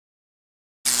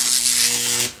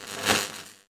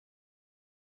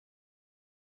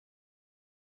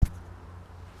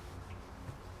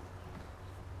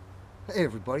Hey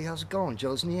everybody, how's it going?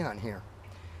 Joe's Neon here.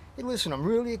 Hey listen, I'm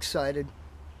really excited.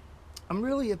 I'm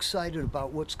really excited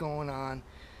about what's going on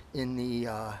in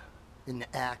the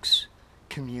axe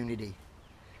community,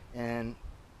 and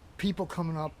people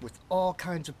coming up with all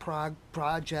kinds of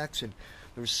projects, and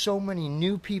there's so many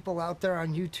new people out there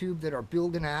on YouTube that are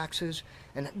building axes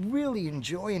and really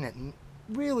enjoying it and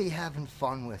really having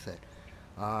fun with it.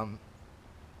 A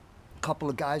couple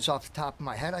of guys off the top of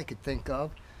my head I could think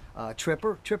of.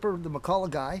 Tripper, the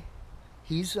McCullough guy.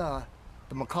 He's the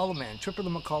McCullough Man, Tripper the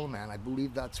McCullough Man. I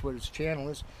believe that's what his channel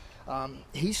is.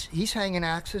 He's hanging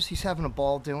axes. He's having a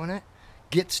ball doing it.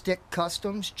 Git Stick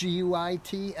Customs,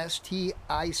 GUITSTICK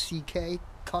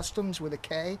Customs with a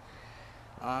K.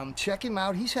 Check him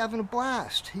out. He's having a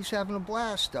blast.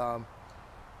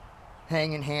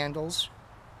 Hanging handles.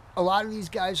 A lot of these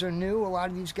guys are new. A lot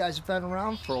of these guys have been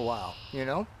around for a while, you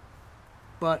know.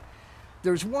 But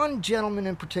there's one gentleman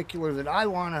in particular that I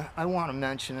wanna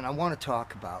mention and I want to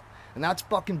talk about, and that's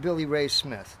Buckin' Billy Ray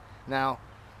Smith. Now,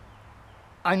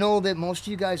 I know that most of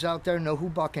you guys out there know who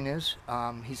Buckin' is.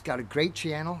 He's got a great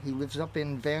channel. He lives up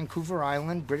in Vancouver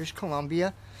Island, British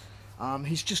Columbia.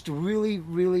 He's just a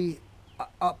really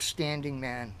upstanding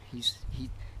man.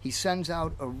 He sends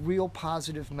out a real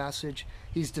positive message.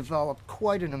 He's developed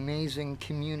quite an amazing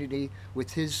community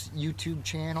with his YouTube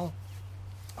channel.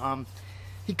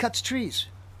 He cuts trees,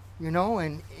 you know,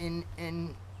 and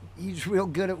he's real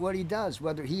good at what he does,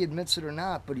 whether he admits it or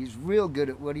not, but he's real good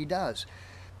at what he does.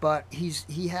 But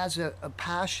he has a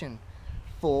passion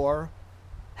for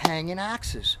hanging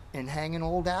axes and hanging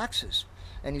old axes.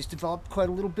 And he's developed quite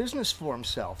a little business for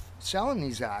himself, selling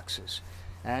these axes.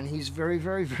 And he's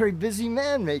very busy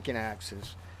man making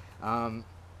axes. But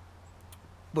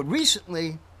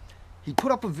recently, he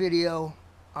put up a video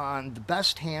on the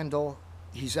best handle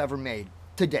he's ever made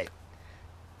to date,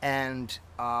 and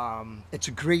it's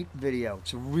a great video.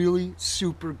 It's a really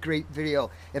super great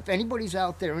video. If anybody's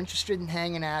out there interested in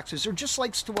hanging axes or just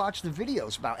likes to watch the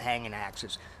videos about hanging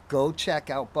axes, go check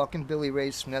out Buckin' Billy Ray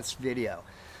Smith's video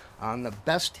on the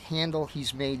best handle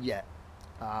he's made yet.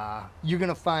 You're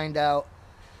gonna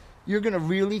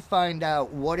really find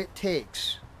out what it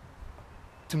takes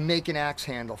to make an axe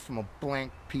handle from a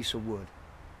blank piece of wood.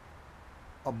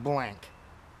 A blank,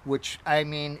 which I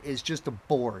mean is just a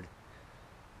board.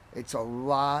 It's a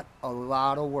lot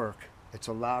of work. It's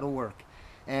a lot of work.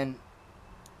 And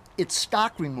it's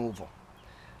stock removal.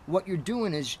 What you're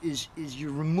doing is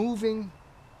you're removing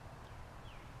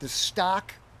the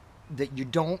stock that you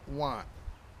don't want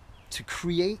to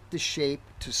create the shape,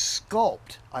 to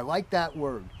sculpt. I like that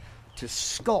word. To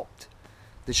sculpt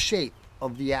the shape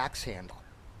of the axe handle.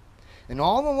 And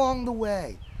all along the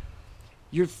way,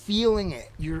 you're feeling it.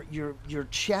 You're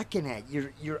checking it.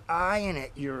 You're eyeing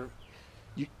it.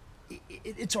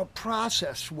 It's a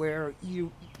process where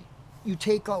you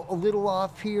take a little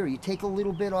off here. You take a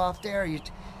little bit off there. You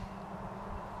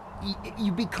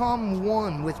become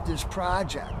one with this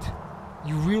project.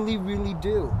 You really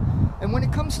do. And when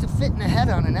it comes to fitting a head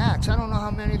on an axe, I don't know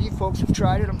how many of you folks have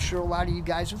tried it. I'm sure a lot of you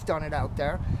guys have done it out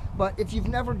there. But if you've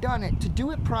never done it, to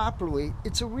do it properly,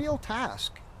 it's a real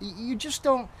task. You just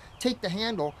don't take the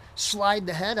handle, slide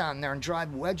the head on there, and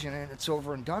drive a wedge in it, and it's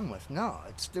over and done with. No,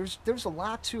 there's a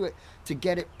lot to it to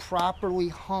get it properly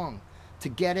hung, to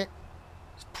get it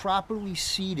properly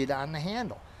seated on the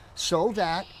handle, so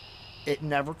that it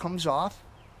never comes off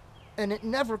and it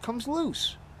never comes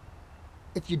loose.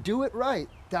 If you do it right,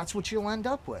 that's what you'll end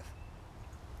up with.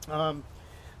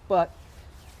 But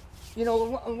you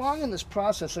know, along in this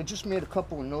process, I just made a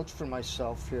couple of notes for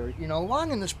myself here. You know,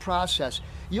 along in this process,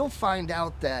 you'll find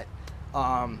out that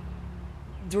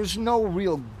there's no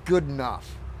real good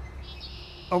enough.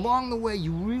 Along the way,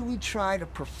 you really try to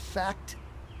perfect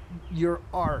your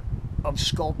art of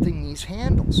sculpting these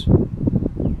handles.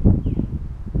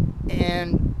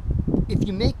 And if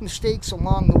you make mistakes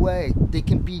along the way, they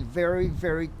can be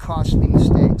very costly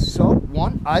mistakes. So,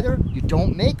 one, either you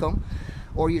don't make them,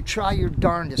 or you try your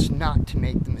darndest not to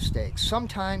make the mistakes.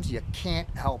 Sometimes you can't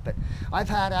help it. I've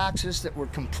had axes that were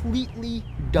completely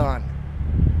done,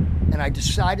 and I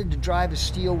decided to drive a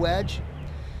steel wedge,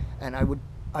 and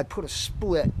I put a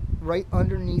split right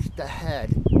underneath the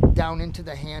head, down into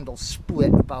the handle,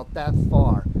 split about that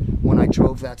far when I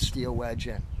drove that steel wedge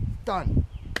in. Done.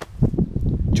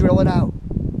 Drill it out.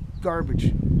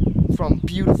 Garbage. From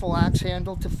beautiful axe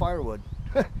handle to firewood.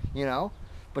 You know?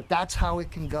 But that's how it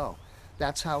can go.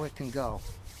 That's how it can go.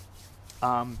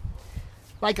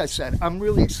 Like I said, I'm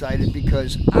really excited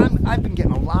because I've been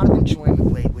getting a lot of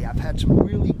enjoyment lately. I've had some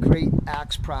really great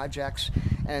axe projects,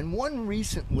 and one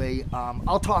recently.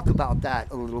 I'll talk about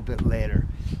that a little bit later.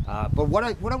 But what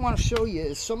I want to show you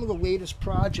is some of the latest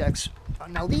projects.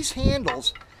 Now these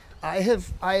handles I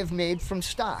have made from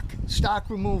stock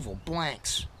removal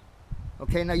blanks.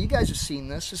 Okay, now you guys have seen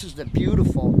this. This is the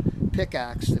beautiful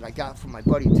pickaxe that I got from my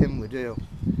buddy Tim Ledoux.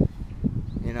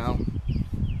 You know,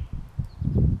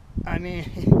 I mean,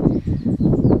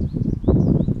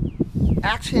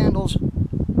 axe handles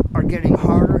are getting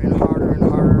harder and harder and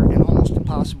harder, and almost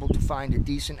impossible to find a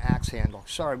decent axe handle.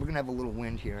 Sorry, we're gonna have a little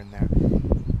wind here and there.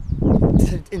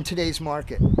 In today's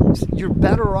market, you're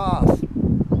better off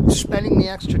spending the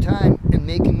extra time and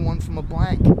making one from a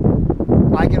blank.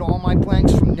 I get all my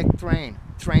blanks from Nick Thrane,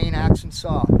 Thrane Axe and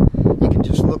Saw. You can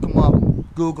just look him up,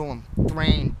 Google him,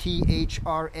 Thrane,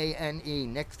 T-H-R-A-N-E,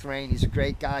 Nick Thrane. He's a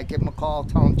great guy. Give him a call,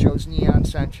 tell him Joe's Neon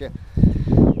sent you,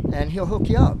 and he'll hook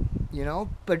you up, you know.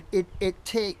 But it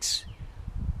takes,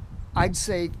 I'd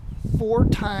say, 4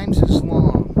 times as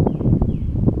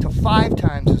long to 5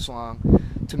 times as long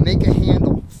to make a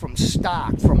handle from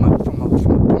stock, from a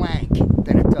blank,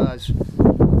 than it does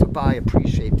to buy a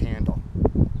pre-shaped handle.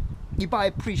 You buy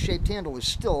a pre-shaped handle, there's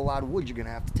still a lot of wood you're going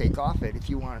to have to take off it if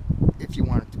you want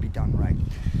it to be done right.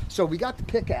 So we got the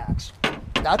pickaxe.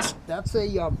 That's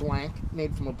a blank,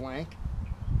 made from a blank.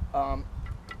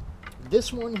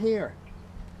 This one here,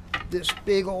 this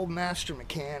big old Master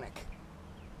Mechanic.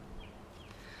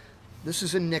 This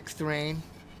is a Nick Thrane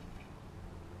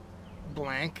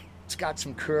blank. It's got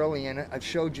some curly in it. I've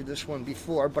showed you this one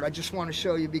before, but I just want to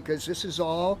show you because this is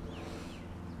all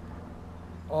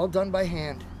done by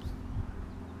hand.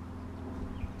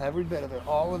 Every bit of it,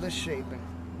 all of this shaping.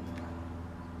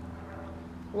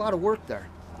 A lot of work there,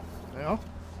 you know?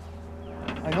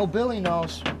 I know Billy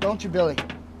knows, don't you, Billy?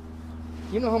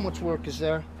 You know how much work is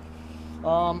there.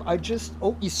 I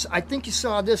think you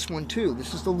saw this one too.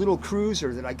 This is the little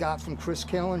cruiser that I got from Chris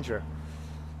Killinger.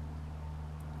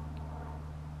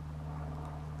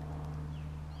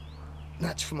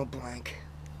 That's from a blank.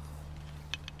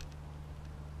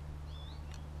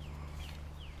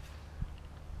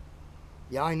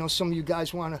 Yeah, I know some of you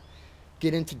guys want to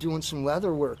get into doing some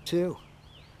leather work too.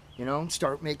 You know,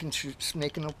 start making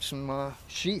up some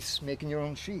sheaths, making your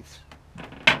own sheaths.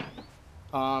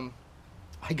 I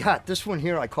got this one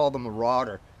here. I call the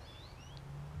Marauder.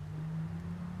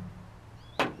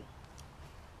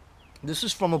 This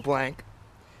is from a blank,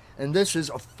 and this is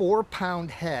a 4-pound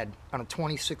head on a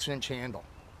 26-inch handle.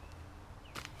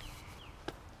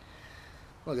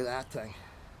 Look at that thing.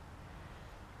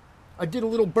 I did a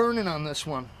little burning on this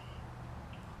one.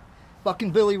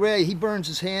 Fucking Billy Ray, he burns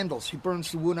his handles. He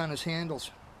burns the wood on his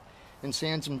handles and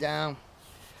sands them down.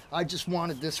 I just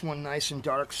wanted this one nice and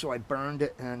dark, so I burned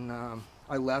it and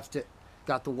I left it.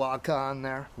 Got the Waka on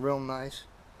there, real nice.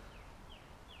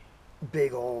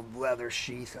 Big old leather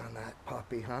sheath on that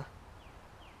puppy, huh?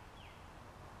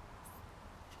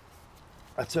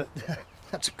 That's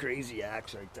a crazy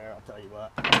axe right there, I'll tell you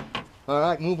what. All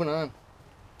right, moving on.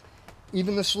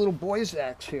 Even this little boy's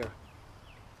axe here.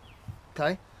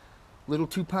 Okay? Little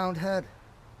 2-pound head.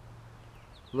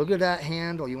 Look at that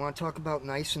handle. You want to talk about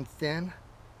nice and thin?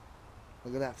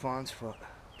 Look at that fawn's foot.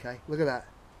 Okay? Look at that.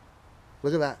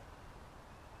 Look at that.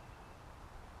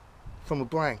 From a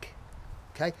blank.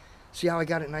 Okay? See how I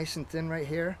got it nice and thin right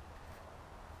here?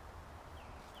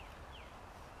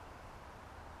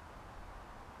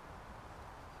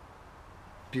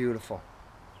 Beautiful.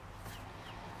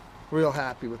 Real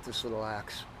happy with this little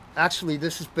axe. Actually,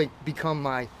 this has become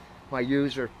my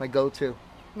user, my go-to.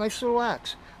 Nice little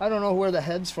axe. I don't know where the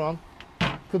head's from.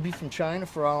 Could be from China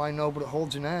for all I know, but it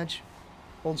holds an edge.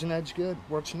 Holds an edge good.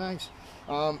 Works nice.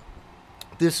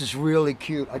 This is really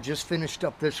cute. I just finished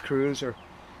up this cruiser.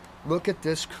 Look at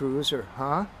this cruiser,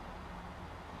 huh?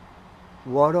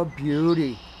 What a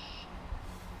beauty.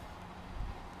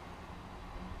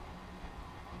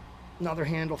 Another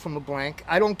handle from a blank.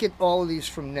 I don't get all of these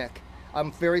from Nick.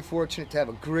 I'm very fortunate to have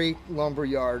a great lumber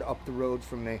yard up the road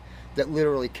from me that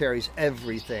literally carries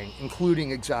everything, including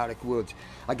exotic woods.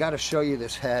 I gotta show you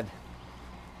this head.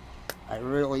 I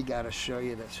really gotta show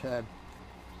you this head.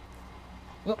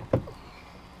 Oh.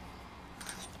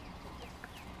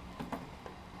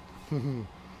 Can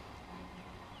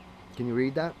you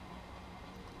read that?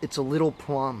 It's a little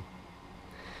plum.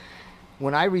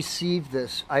 When I received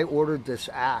this, I ordered this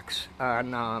axe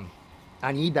on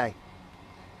eBay.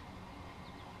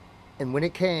 And when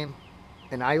it came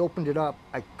and I opened it up,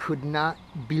 I could not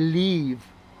believe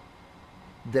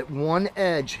that one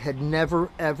edge had never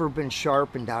ever been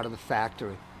sharpened out of the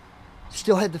factory.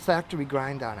 Still had the factory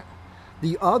grind on it.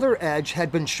 The other edge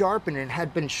had been sharpened and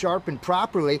had been sharpened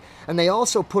properly, and they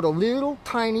also put a little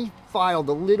tiny file,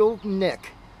 the little nick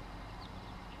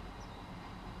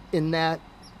in that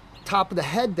top of the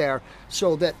head there,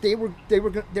 so that they were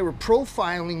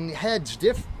profiling the heads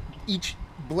each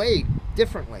blade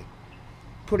differently,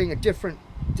 putting a different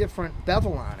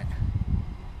bevel on it,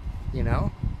 you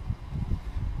know.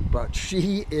 But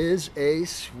she is a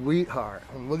sweetheart.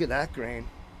 And look at that grain,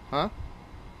 huh?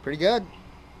 Pretty good.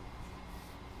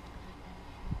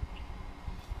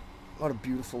 What a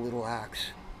beautiful little axe.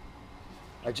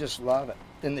 I just love it.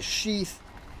 And the sheath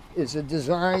is a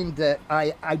design that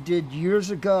I did years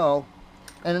ago,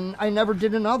 and I never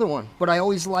did another one, but I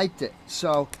always liked it.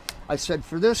 So I said,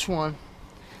 for this one,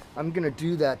 I'm gonna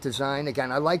do that design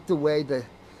again. I like the way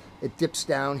it dips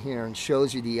down here and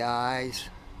shows you the eyes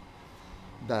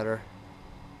better.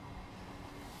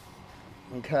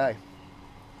 Okay,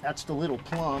 that's the little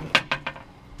plum.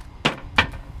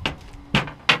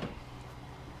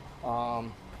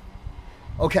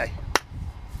 Okay,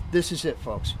 this is it,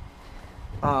 folks.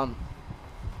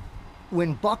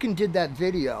 When Buckin did that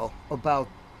video about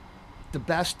the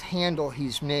best handle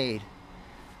he's made,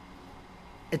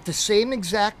 at the same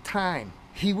exact time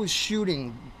he was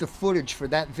shooting the footage for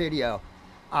that video,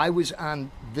 I was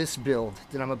on this build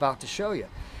that I'm about to show you.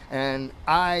 And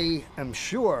I am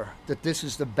sure that this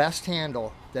is the best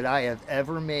handle that I have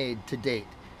ever made to date.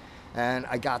 And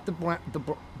I got the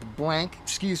blank,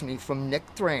 excuse me, from Nick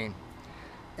Thrain.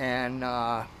 And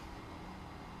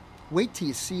wait till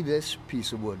you see this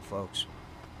piece of wood, folks.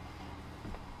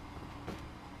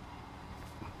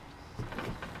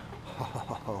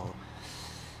 Oh.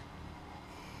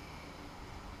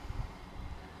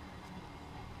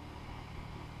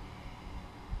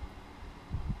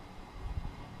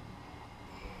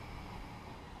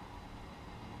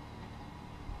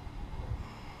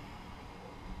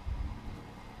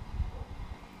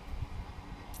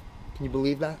 Can you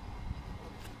believe that?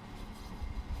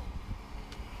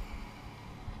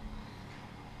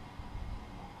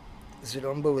 Is it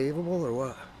unbelievable or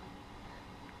what?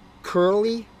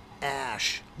 Curly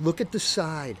ash. Look at the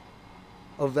side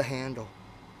of the handle.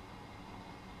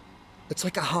 It's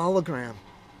like a hologram.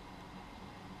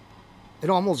 It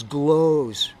almost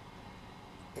glows.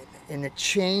 And it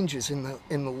changes in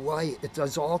the light. It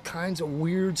does all kinds of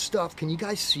weird stuff. Can you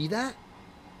guys see that?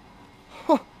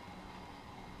 Huh.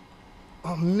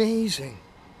 Amazing.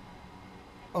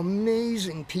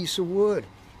 Amazing piece of wood.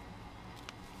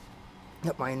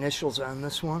 Got my initials on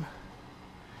this one.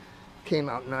 Came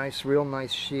out nice, real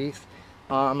nice sheath.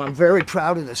 I'm very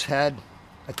proud of this head.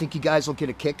 I think you guys will get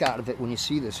a kick out of it when you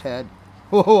see this head.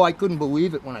 Oh, I couldn't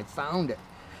believe it when I found it.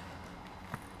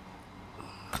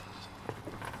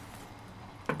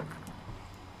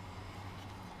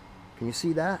 Can you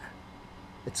see that?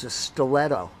 It's a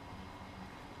stiletto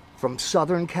from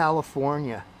Southern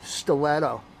California.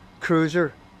 Stiletto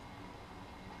cruiser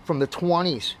from the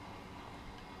 20s.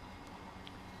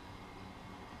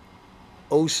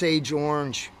 Osage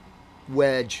orange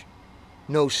wedge,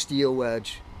 no steel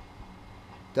wedge.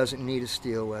 Doesn't need a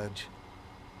steel wedge.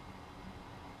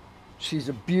 She's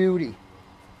a beauty.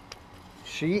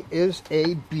 She is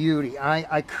a beauty.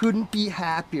 I couldn't be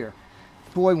happier.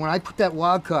 Boy, when I put that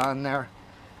Wodka on there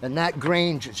and that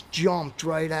grain just jumped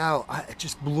right out, it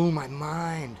just blew my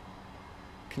mind.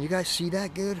 Can you guys see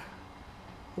that good?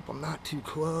 Hope I'm not too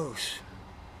close.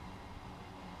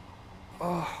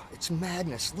 Oh, it's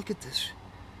madness. Look at this.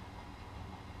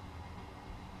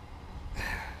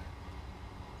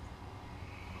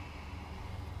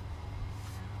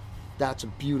 That's a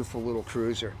beautiful little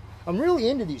cruiser. I'm really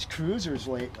into these cruisers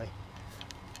lately.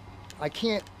 I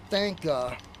can't thank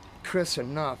Chris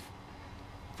enough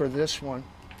for this one.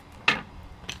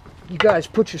 You guys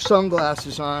put your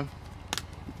sunglasses on.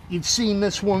 You've seen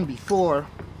this one before.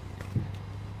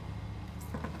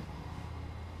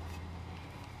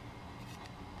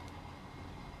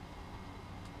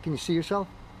 Can you see yourself?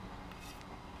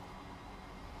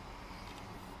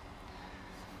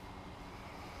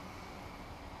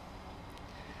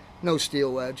 No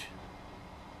steel wedge.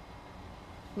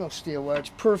 No steel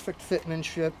wedge. Perfect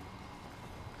fitmanship.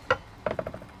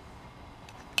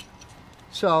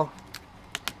 So,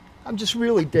 I'm just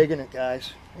really digging it,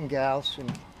 guys and gals,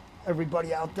 and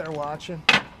everybody out there watching.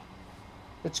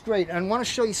 It's great. And I want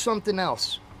to show you something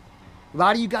else. A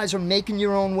lot of you guys are making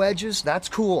your own wedges. That's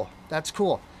cool. That's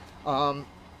cool. I'm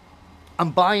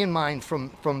buying mine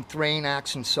from Thrain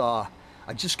Axe and Saw.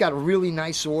 I just got a really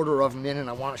nice order of them in, and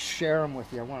I want to share them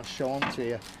with you. I want to show them to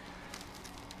you.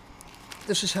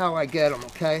 This is how I get them,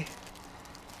 okay?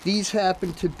 These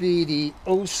happen to be the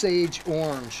Osage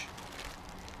Orange.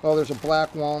 Well, there's a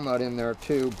black walnut in there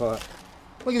too, but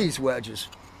look at these wedges.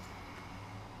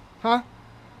 Huh?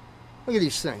 Look at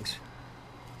these things.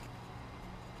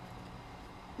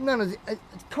 none of the, a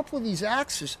couple of these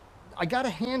axes, I got a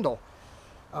handle.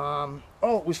 Oh,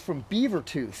 it was from Beaver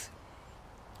Tooth.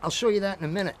 I'll show you that in a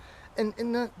minute.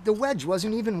 And the wedge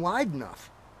wasn't even wide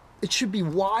enough. It should be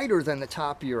wider than the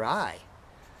top of your eye.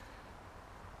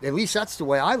 At least that's the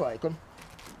way I like them.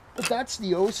 But that's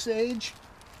the Osage.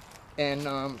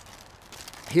 And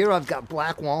here I've got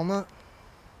black walnut.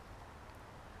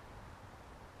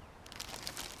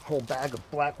 Whole bag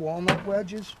of black walnut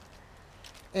wedges.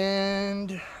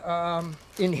 And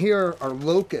in here are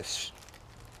locusts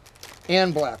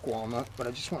and black walnut. But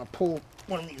I just want to pull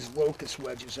one of these locust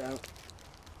wedges out.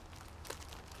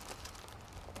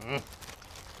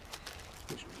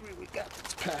 Here's what we got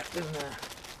that's packed in there.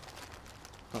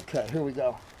 Okay, here we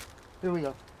go. Here we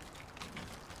go.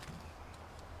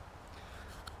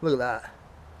 Look at that.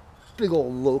 Big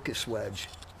old locust wedge.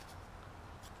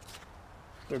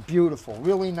 They're beautiful.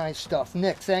 Really nice stuff.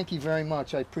 Nick, thank you very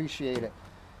much. I appreciate it.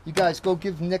 You guys go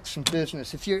give Nick some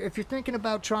business. If you're thinking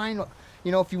about trying,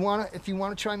 you know, if you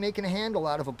wanna try making a handle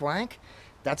out of a blank,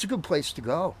 that's a good place to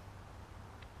go.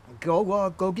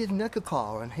 Go give Nick a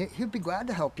call, and he'll be glad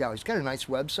to help you out. He's got a nice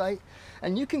website,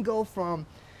 and you can go from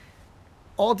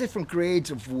all different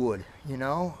grades of wood, you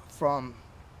know, from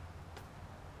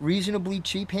reasonably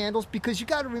cheap handles, because you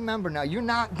got to remember now, you're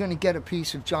not going to get a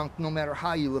piece of junk no matter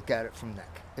how you look at it from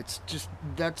Nick. It's just,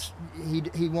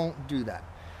 he won't do that.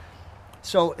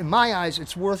 So in my eyes,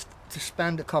 it's worth to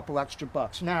spend a couple extra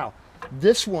bucks. Now,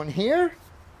 this one here,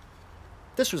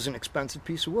 this was an expensive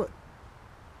piece of wood.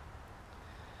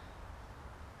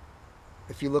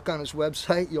 If you look on his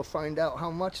website, you'll find out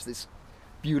how much this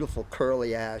beautiful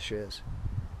curly ash is.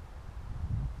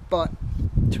 But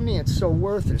to me, it's so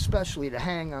worth it, especially to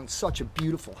hang on such a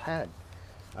beautiful head.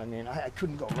 I mean, I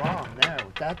couldn't go wrong there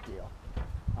with that deal.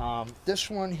 This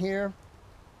one here,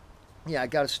 yeah, I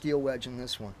got a steel wedge in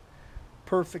this one.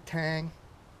 Perfect hang.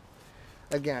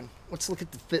 Again, let's look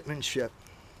at the fitmanship.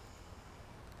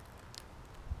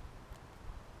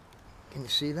 Can you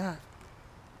see that?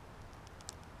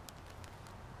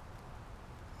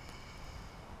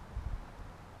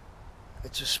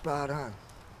 It's just spot on.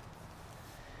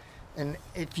 And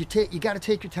if you got to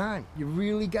take your time. You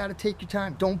really got to take your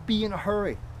time. Don't be in a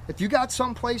hurry. If you got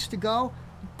someplace to go,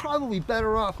 you're probably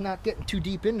better off not getting too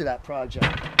deep into that project.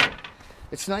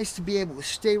 It's nice to be able to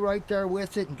stay right there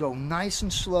with it and go nice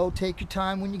and slow. Take your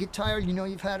time. When you get tired, you know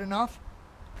you've had enough,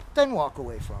 then walk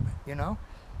away from it, you know?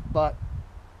 But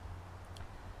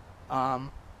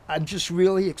I'm just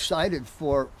really excited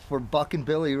for Buck and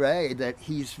Billy Ray, that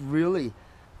he's really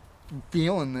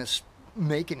feeling this,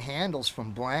 making handles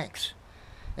from blanks.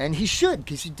 And he should,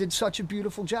 because he did such a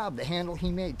beautiful job. The handle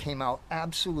he made came out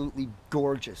absolutely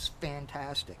gorgeous,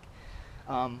 fantastic.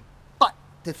 But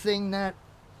the thing that's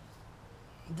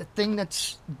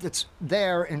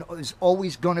there and is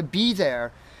always going to be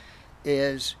there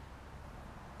is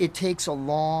it takes a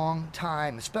long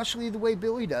time, especially the way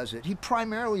Billy does it. He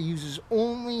primarily uses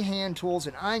only hand tools,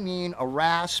 and I mean a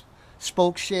rasp,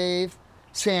 spoke shave,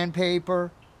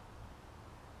 sandpaper.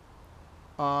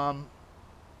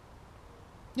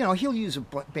 You know, he'll use a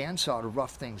bandsaw to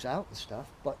rough things out and stuff,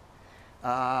 but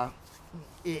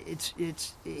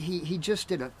he just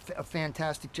did a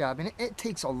fantastic job, and it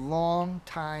takes a long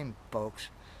time, folks.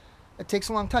 It takes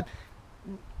a long time.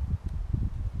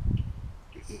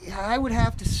 I would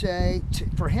have to say,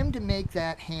 for him to make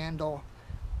that handle,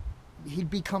 he'd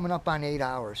be coming up on 8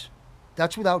 hours.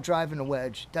 That's without driving a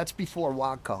wedge. That's before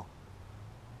Wagco.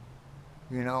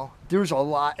 You know, there's a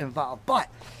lot involved, but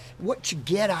what you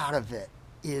get out of it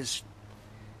is,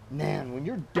 man, when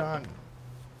you're done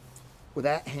with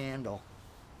that handle,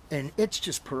 and it's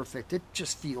just perfect, it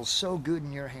just feels so good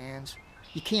in your hands.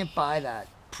 You can't buy that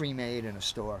pre-made in a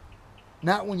store.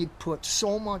 Not when you put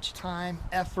so much time,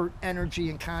 effort, energy,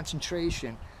 and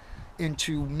concentration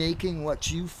into making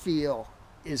what you feel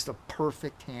is the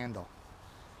perfect handle.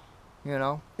 You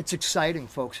know, it's exciting,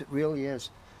 folks. It really is.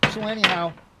 So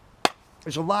anyhow,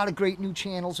 there's a lot of great new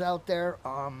channels out there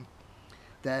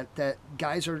that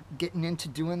guys are getting into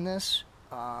doing this.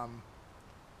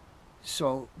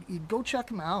 So go check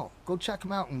them out. Go check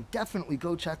them out, and definitely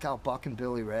go check out Buck and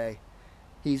Billy Ray.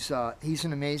 He's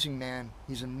an amazing man.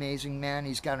 He's an amazing man.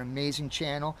 He's got an amazing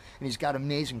channel, and he's got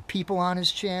amazing people on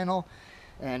his channel,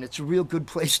 and it's a real good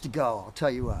place to go. I'll tell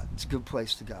you what, it's a good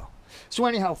place to go. So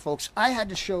anyhow, folks, I had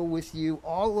to share with you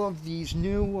all of these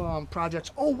new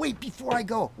projects. Oh, wait, before I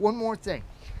go, one more thing.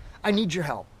 I need your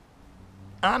help.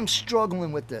 I'm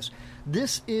struggling with this.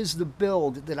 This is the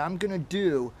build that I'm going to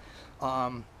do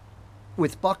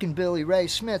with Buck and Billy Ray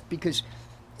Smith, because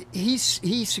he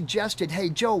suggested, hey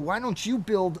Joe, why don't you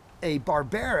build a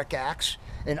barbaric axe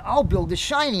and I'll build a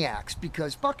shiny axe,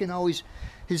 because Bucking always,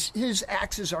 his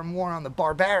axes are more on the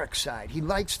barbaric side. He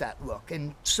likes that look,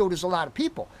 and so does a lot of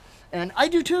people, and I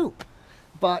do too.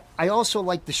 But I also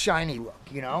like the shiny look,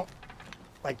 you know,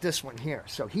 like this one here.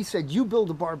 So he said, you build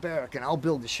a barbaric and I'll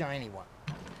build a shiny one.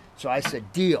 So I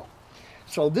said, deal.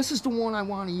 So this is the one I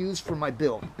want to use for my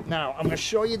build. Now I'm going to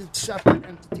show you the separate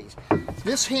entities.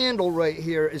 This handle right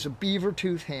here is a beaver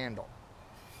tooth handle.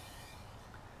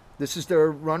 This is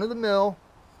their run-of-the-mill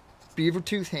beaver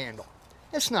tooth handle.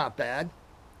 It's not bad,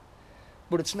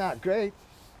 but it's not great.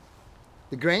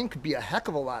 The grain could be a heck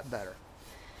of a lot better.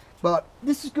 But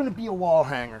this is going to be a wall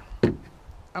hanger.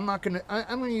 I'm going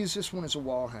to use this one as a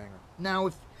wall hanger.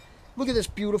 Now, look at this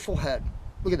beautiful head.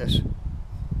 Look at this.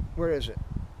 Where is it?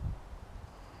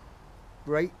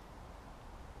 Right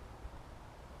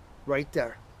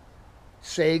there.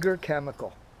 Sager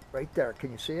Chemical. Right there.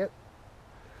 Can you see it?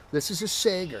 This is a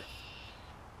Sager.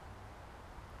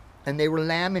 And they were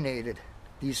laminated.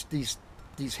 These bits,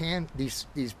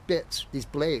 these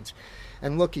blades.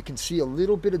 And look, you can see a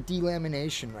little bit of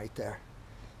delamination right there.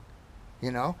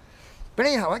 You know? But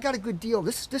anyhow, I got a good deal.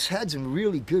 This head's in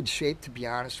really good shape, to be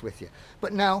honest with you.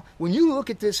 But now, when you look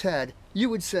at this head, you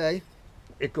would say,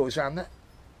 it goes on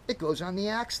the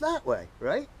axe that way,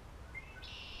 right?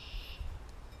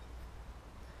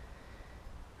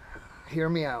 Hear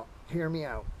me out. Hear me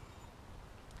out.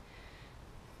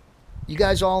 You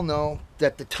guys all know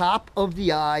that the top of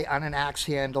the eye on an axe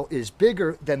handle is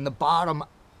bigger than the bottom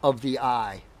of the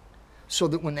eye, so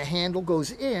that when the handle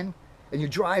goes in and you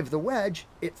drive the wedge,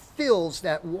 it fills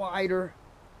that wider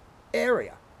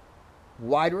area.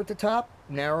 Wider at the top,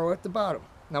 narrow at the bottom.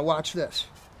 Now watch this.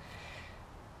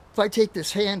 If I take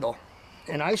this handle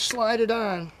and I slide it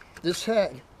on this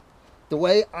head the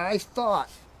way I thought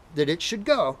that it should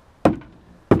go,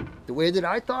 the way that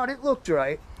I thought it looked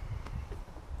right,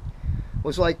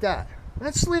 was like that. And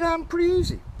it slid on pretty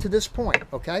easy to this point,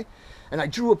 okay? And I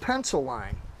drew a pencil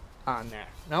line on there.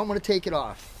 Now I'm going to take it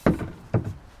off.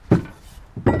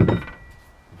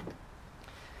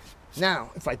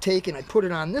 Now, if I take and I put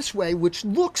it on this way, which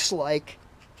looks like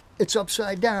it's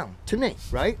upside down to me,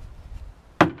 right?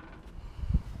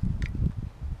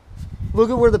 Look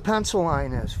at where the pencil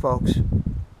line is, folks.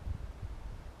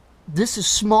 This is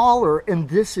smaller and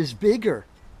this is bigger.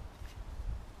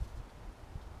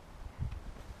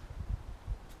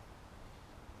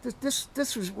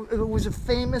 This was a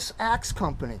famous axe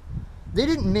company. They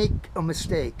didn't make a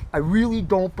mistake. I really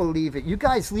don't believe it. You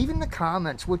guys, leave in the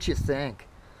comments what you think.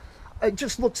 It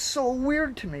just looks so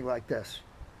weird to me like this.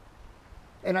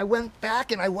 And I went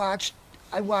back and I watched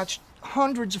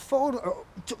hundreds of photos,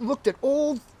 looked at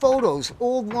old photos,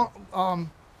 old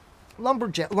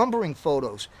lumbering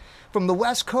photos from the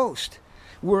West Coast,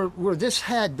 where this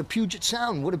head, the Puget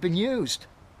Sound, would have been used.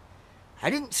 I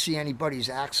didn't see anybody's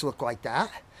axe look like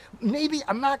that. Maybe,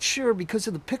 I'm not sure, because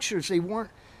of the pictures, they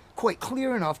weren't quite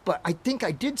clear enough, but I think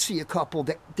I did see a couple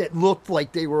that looked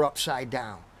like they were upside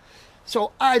down.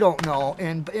 So I don't know,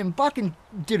 and Bucking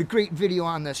did a great video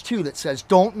on this too that says,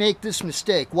 don't make this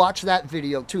mistake. Watch that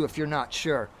video too if you're not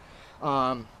sure.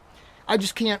 I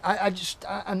just can't,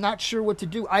 I'm not sure what to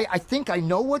do. I think I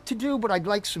know what to do, but I'd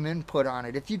like some input on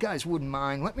it. If you guys wouldn't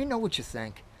mind, let me know what you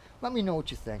think. Let me know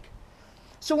what you think.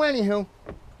 So anywho,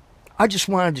 I just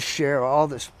wanted to share all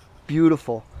this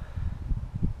beautiful,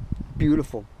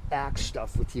 beautiful axe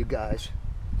stuff with you guys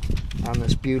on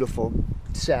this beautiful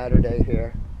Saturday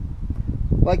here.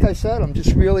 Like I said, I'm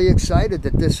just really excited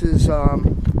that this is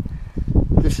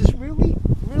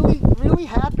really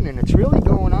happening. It's really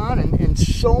going on, and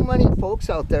so many folks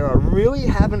out there are really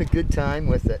having a good time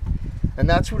with it. And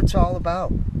that's what it's all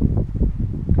about.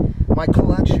 My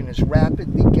collection is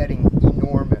rapidly getting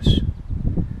enormous,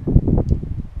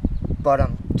 but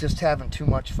I'm just having too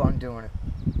much fun doing it.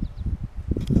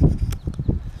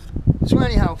 So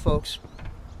anyhow, folks,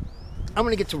 I'm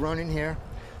going to get to running here.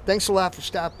 Thanks a lot for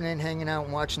stopping in, hanging out,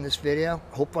 and watching this video.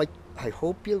 I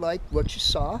hope you liked what you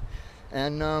saw.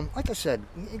 And like I said,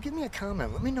 give me a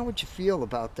comment. Let me know what you feel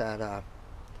about that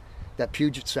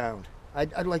Puget Sound.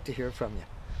 I'd like to hear from you.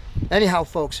 Anyhow,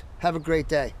 folks, have a great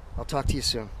day. I'll talk to you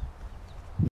soon.